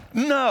daughter?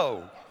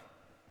 No.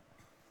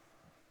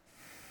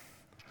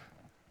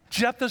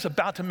 Jephthah's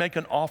about to make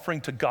an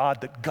offering to God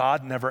that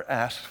God never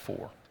asked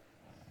for.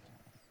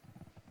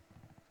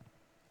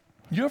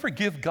 You ever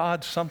give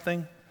God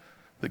something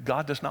that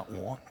God does not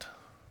want?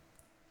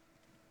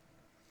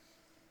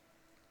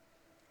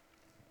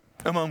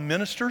 Among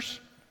ministers,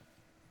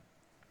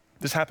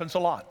 this happens a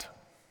lot.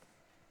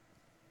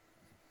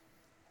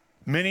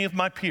 Many of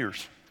my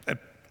peers, and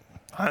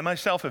I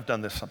myself have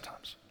done this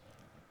sometimes.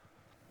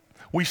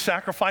 We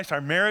sacrifice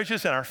our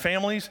marriages and our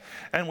families,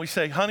 and we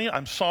say, honey,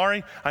 I'm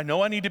sorry. I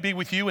know I need to be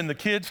with you and the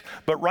kids,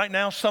 but right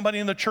now somebody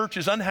in the church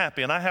is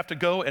unhappy, and I have to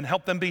go and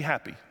help them be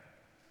happy.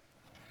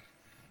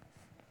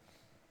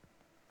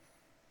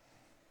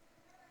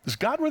 Does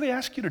God really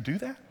ask you to do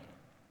that?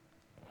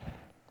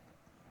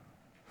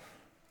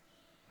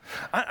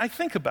 I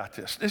think about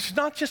this. It's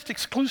not just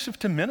exclusive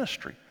to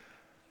ministry.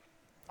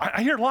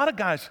 I hear a lot of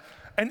guys,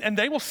 and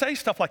they will say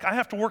stuff like, I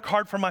have to work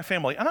hard for my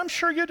family, and I'm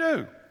sure you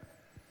do.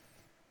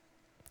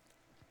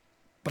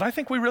 But I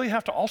think we really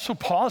have to also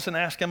pause and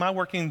ask, am I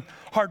working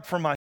hard for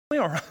my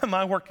family, or am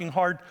I working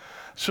hard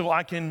so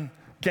I can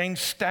gain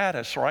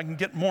status, or I can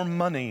get more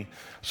money,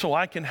 so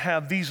I can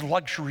have these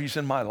luxuries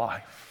in my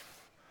life?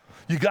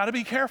 You got to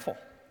be careful.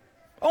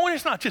 Oh, and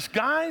it's not just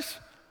guys.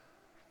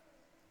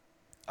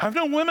 I've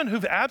known women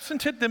who've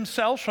absented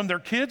themselves from their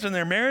kids and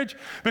their marriage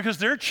because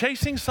they're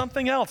chasing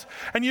something else.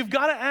 And you've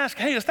got to ask,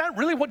 hey, is that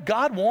really what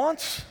God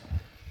wants?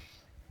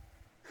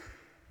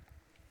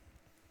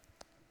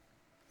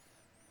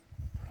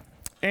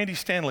 Andy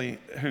Stanley,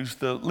 who's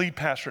the lead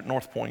pastor at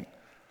North Point,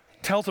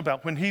 tells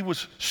about when he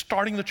was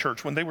starting the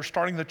church, when they were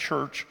starting the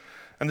church,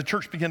 and the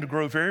church began to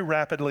grow very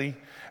rapidly.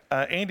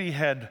 Andy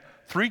had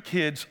 3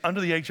 kids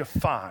under the age of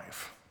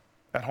 5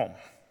 at home.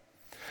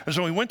 And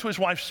so he went to his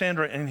wife,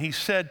 Sandra, and he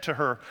said to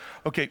her,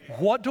 okay,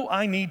 what do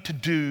I need to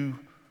do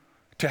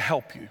to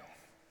help you?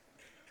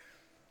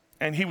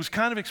 And he was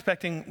kind of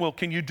expecting, well,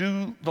 can you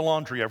do the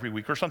laundry every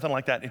week or something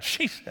like that? And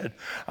she said,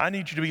 I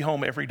need you to be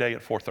home every day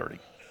at 4:30.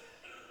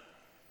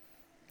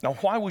 Now,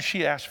 why would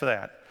she ask for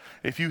that?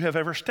 If you have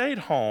ever stayed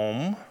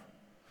home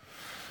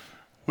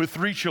with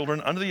 3 children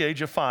under the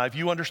age of 5,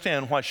 you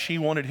understand why she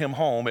wanted him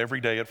home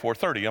every day at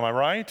 4:30. Am I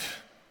right?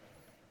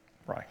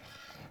 Right.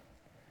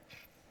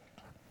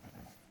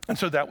 And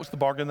so that was the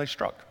bargain they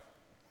struck.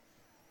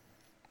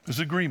 It was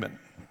agreement.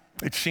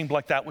 It seemed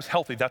like that was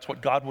healthy. That's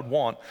what God would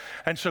want.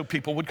 And so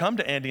people would come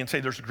to Andy and say,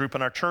 there's a group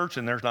in our church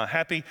and they're not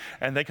happy,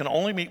 and they can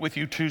only meet with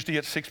you Tuesday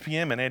at 6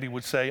 p.m. And Andy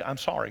would say, I'm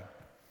sorry.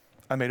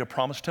 I made a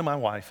promise to my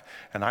wife,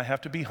 and I have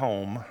to be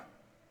home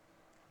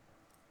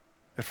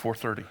at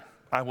 4:30.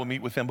 I will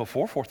meet with them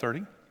before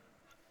 4:30,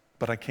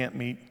 but I can't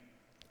meet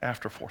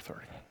after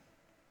 4:30.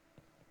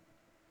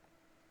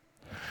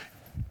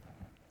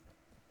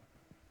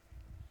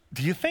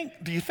 Do you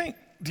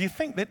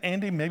think that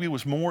Andy maybe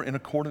was more in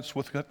accordance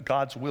with what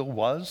God's will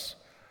was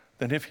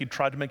than if he'd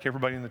tried to make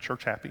everybody in the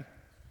church happy?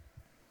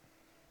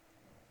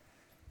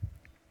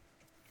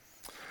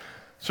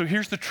 So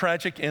here's the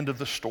tragic end of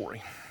the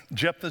story.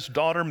 Jephthah's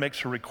daughter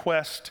makes a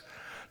request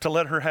to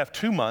let her have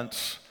 2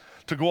 months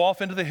to go off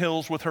into the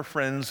hills with her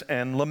friends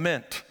and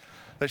lament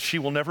that she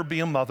will never be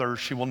a mother,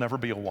 she will never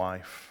be a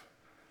wife.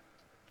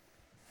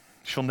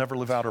 She'll never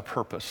live out her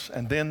purpose.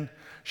 And then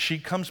she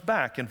comes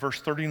back in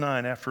verse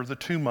 39. After the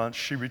 2 months,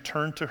 she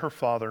returned to her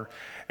father,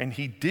 and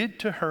he did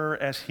to her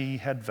as he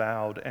had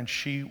vowed, and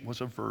she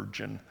was a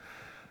virgin.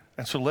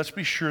 And so let's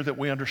be sure that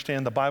we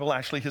understand the Bible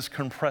actually has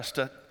compressed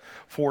it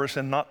for us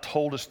and not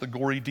told us the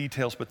gory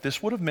details, but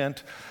this would have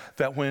meant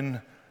that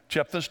when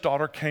Jephthah's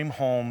daughter came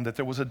home, that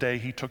there was a day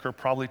he took her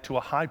probably to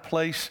a high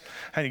place,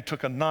 and he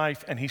took a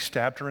knife and he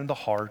stabbed her in the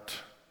heart,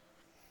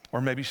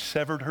 or maybe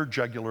severed her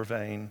jugular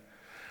vein,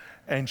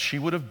 and she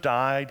would have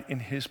died in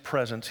his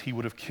presence. He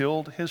would have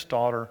killed his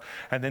daughter,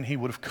 and then he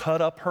would have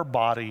cut up her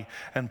body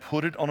and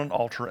put it on an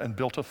altar and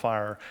built a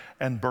fire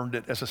and burned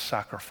it as a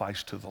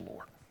sacrifice to the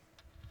Lord.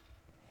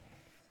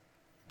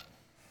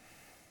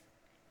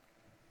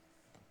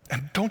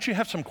 And don't you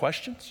have some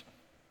questions?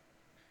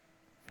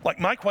 Like,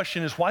 my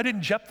question is, why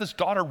didn't Jephthah's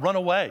daughter run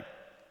away?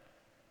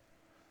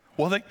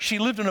 Well, she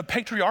lived in a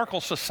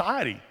patriarchal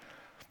society.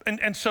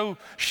 And so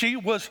she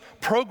was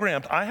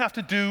programmed. I have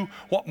to do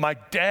what my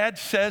dad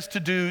says to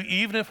do,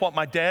 even if what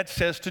my dad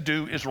says to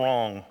do is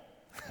wrong.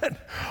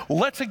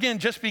 Let's again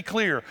just be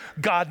clear.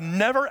 God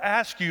never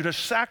asked you to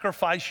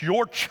sacrifice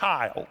your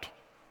child.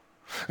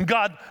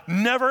 God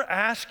never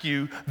asked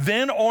you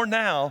then or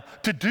now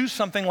to do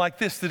something like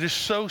this that is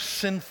so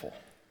sinful.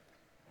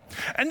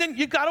 And then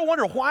you got to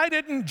wonder, why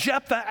didn't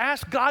Jephthah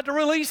ask God to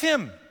release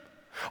him?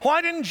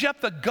 Why didn't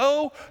Jephthah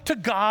go to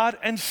God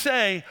and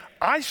say,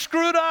 I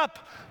screwed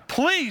up.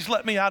 Please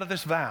let me out of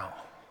this vow.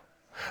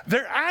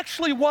 There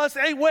actually was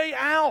a way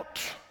out.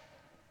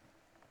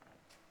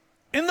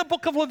 In the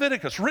book of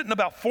Leviticus, written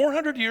about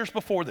 400 years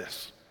before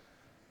this,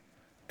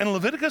 in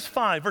Leviticus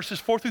 5, verses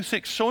 4 through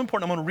 6, so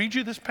important, I'm going to read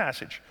you this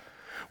passage.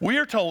 We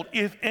are told,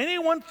 if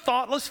anyone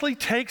thoughtlessly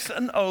takes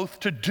an oath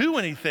to do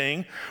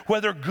anything,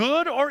 whether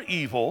good or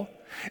evil,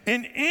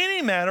 in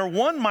any matter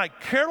one might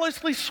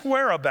carelessly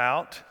swear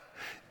about,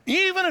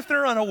 even if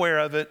they're unaware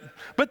of it,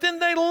 but then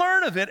they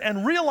learn of it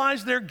and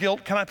realize their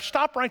guilt. Can I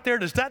stop right there?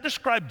 Does that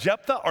describe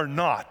Jephthah or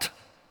not?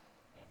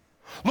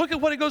 Look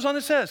at what it goes on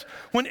and says.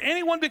 When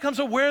anyone becomes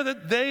aware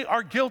that they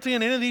are guilty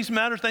in any of these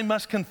matters, they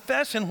must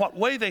confess in what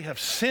way they have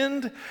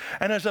sinned.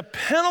 And as a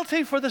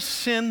penalty for the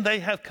sin they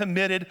have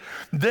committed,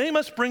 they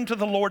must bring to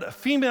the Lord a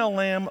female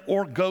lamb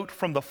or goat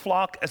from the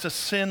flock as a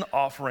sin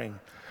offering.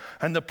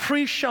 And the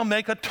priest shall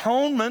make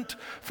atonement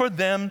for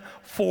them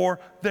for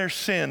their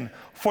sin.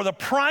 For the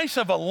price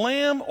of a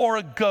lamb or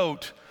a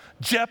goat,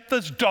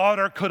 Jephthah's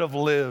daughter could have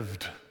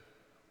lived.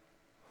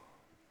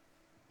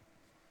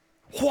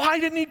 Why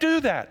didn't he do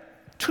that?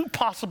 Two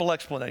possible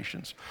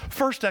explanations.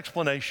 First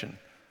explanation,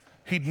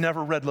 he'd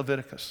never read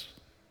Leviticus.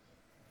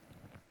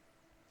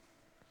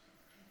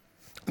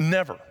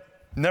 Never,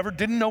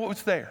 didn't know it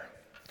was there.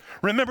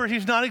 Remember,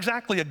 he's not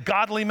exactly a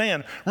godly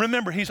man.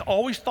 Remember, he's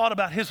always thought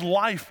about his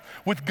life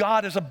with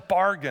God as a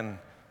bargain.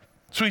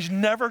 So he's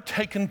never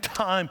taken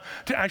time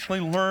to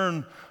actually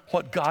learn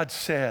what God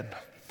said.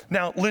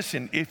 Now,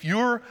 listen, if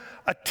you're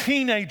a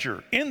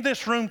teenager in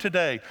this room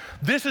today,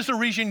 this is the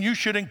reason you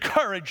should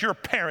encourage your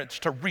parents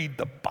to read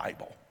the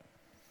Bible.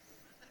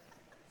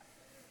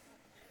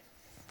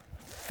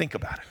 Think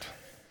about it.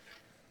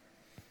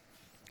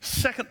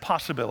 Second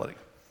possibility,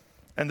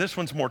 and this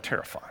one's more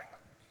terrifying.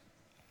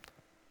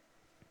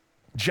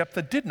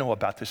 Jephthah did know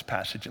about this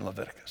passage in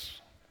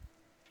Leviticus.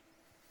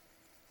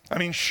 I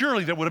mean,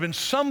 surely there would have been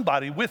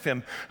somebody with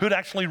him who'd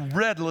actually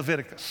read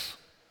Leviticus.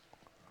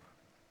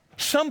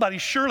 Somebody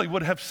surely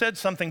would have said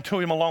something to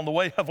him along the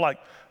way of like,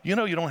 you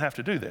know, you don't have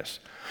to do this.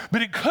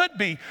 But it could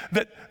be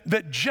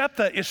that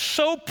Jephthah is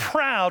so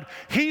proud,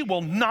 he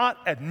will not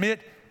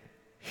admit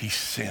he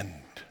sinned.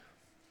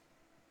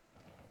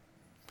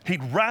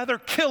 He'd rather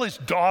kill his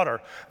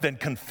daughter than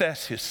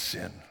confess his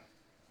sin.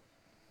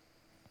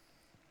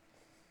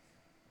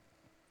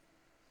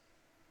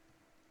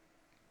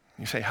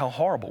 You say, how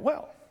horrible?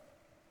 Well,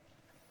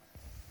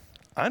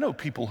 I know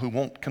people who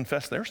won't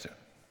confess their sin.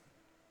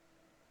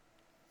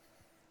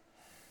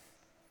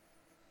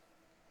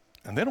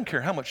 And they don't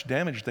care how much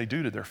damage they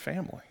do to their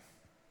family.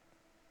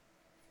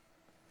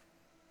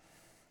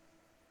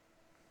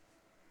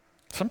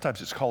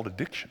 Sometimes it's called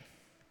addiction.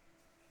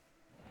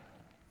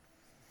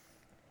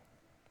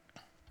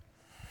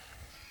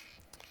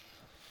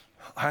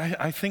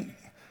 I think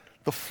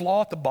the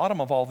flaw at the bottom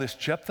of all this,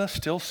 Jephthah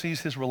still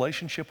sees his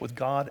relationship with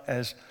God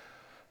as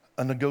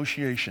a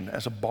negotiation,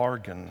 as a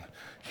bargain.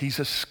 He's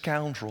a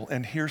scoundrel.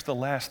 And here's the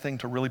last thing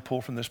to really pull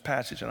from this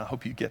passage, and I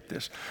hope you get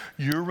this.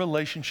 Your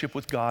relationship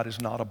with God is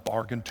not a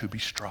bargain to be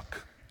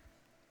struck.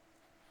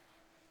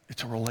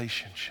 It's a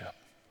relationship.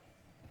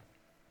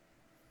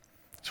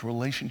 It's a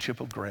relationship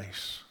of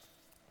grace.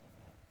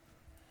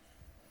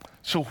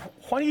 So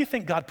why do you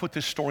think God put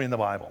this story in the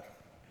Bible?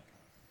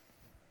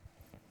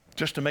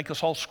 Just to make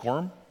us all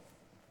squirm?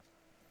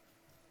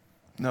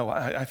 No,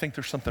 I think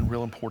there's something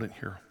real important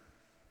here.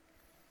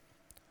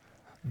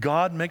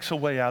 God makes a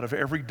way out of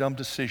every dumb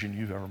decision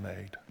you've ever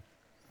made.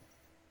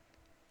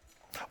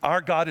 Our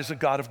God is a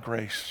God of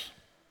grace.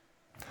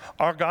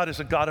 Our God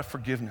is a God of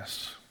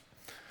forgiveness.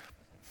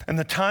 And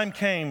the time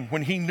came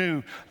when he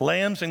knew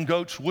lambs and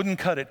goats wouldn't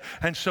cut it,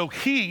 and so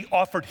he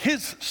offered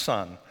his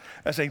son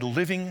as a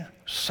living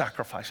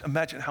sacrifice.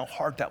 Imagine how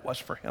hard that was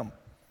for him.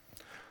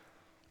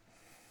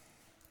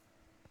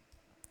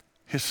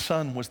 His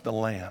son was the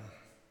lamb.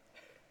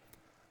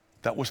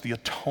 That was the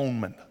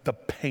atonement, the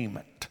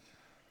payment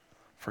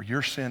for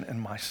your sin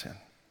and my sin.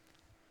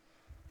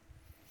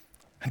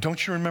 And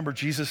don't you remember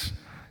Jesus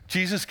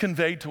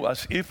conveyed to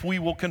us, if we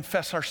will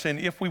confess our sin,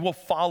 if we will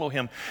follow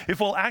him, if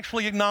we'll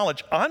actually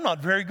acknowledge, I'm not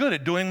very good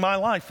at doing my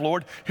life,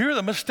 Lord. Here are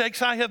the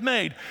mistakes I have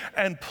made.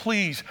 And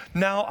please,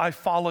 now I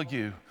follow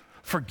you.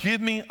 Forgive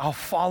me, I'll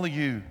follow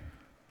you.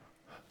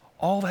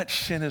 All that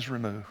sin is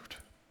removed.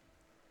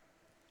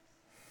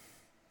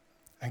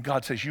 And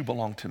God says, you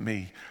belong to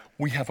me.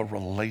 We have a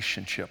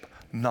relationship,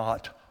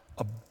 not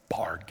a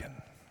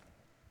bargain.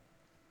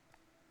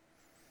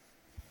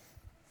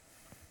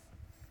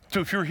 So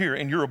if you're here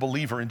and you're a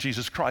believer in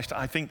Jesus Christ,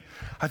 I think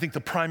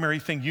the primary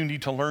thing you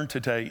need to learn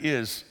today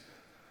is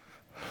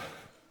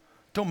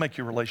don't make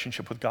your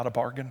relationship with God a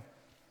bargain.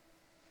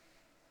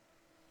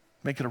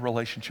 Make it a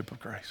relationship of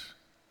grace.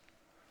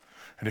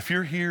 And if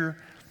you're here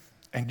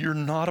and you're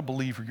not a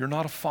believer, you're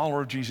not a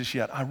follower of Jesus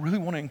yet, I really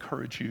want to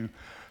encourage you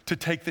to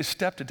take this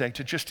step today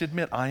to just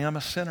admit I am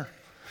a sinner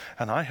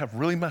and I have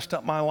really messed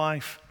up my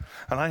life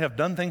and I have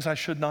done things I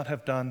should not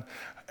have done.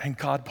 And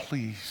God,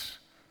 please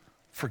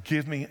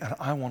forgive me, and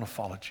I want to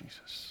follow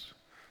Jesus.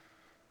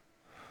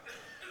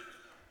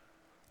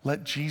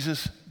 Let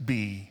Jesus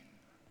be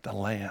the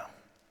lamb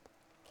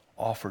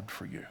offered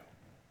for you.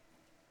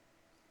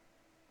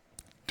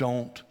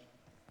 Don't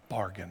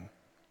bargain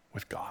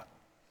with God.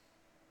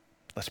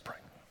 Let's pray.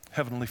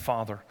 Heavenly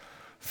Father,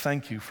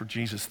 thank you for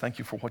Jesus. Thank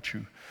you for what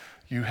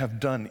you have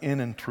done in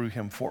and through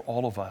him for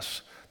all of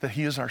us, that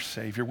he is our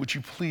Savior. Would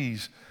you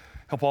please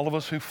help all of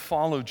us who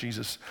follow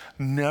Jesus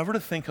never to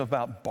think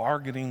about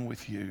bargaining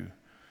with you.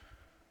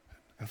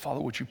 And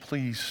Father, would you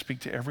please speak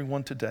to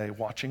everyone today,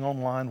 watching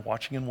online,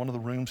 watching in one of the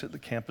rooms at the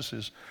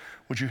campuses.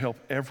 Would you help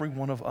every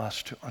one of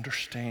us to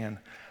understand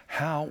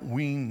how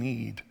we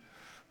need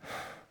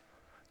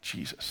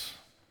Jesus.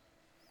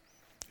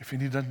 If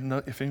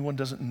anyone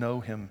doesn't know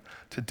him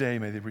today,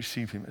 may they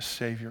receive him as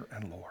Savior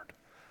and Lord.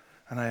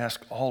 And I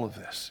ask all of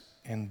this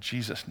in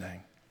Jesus'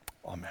 name.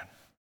 Amen.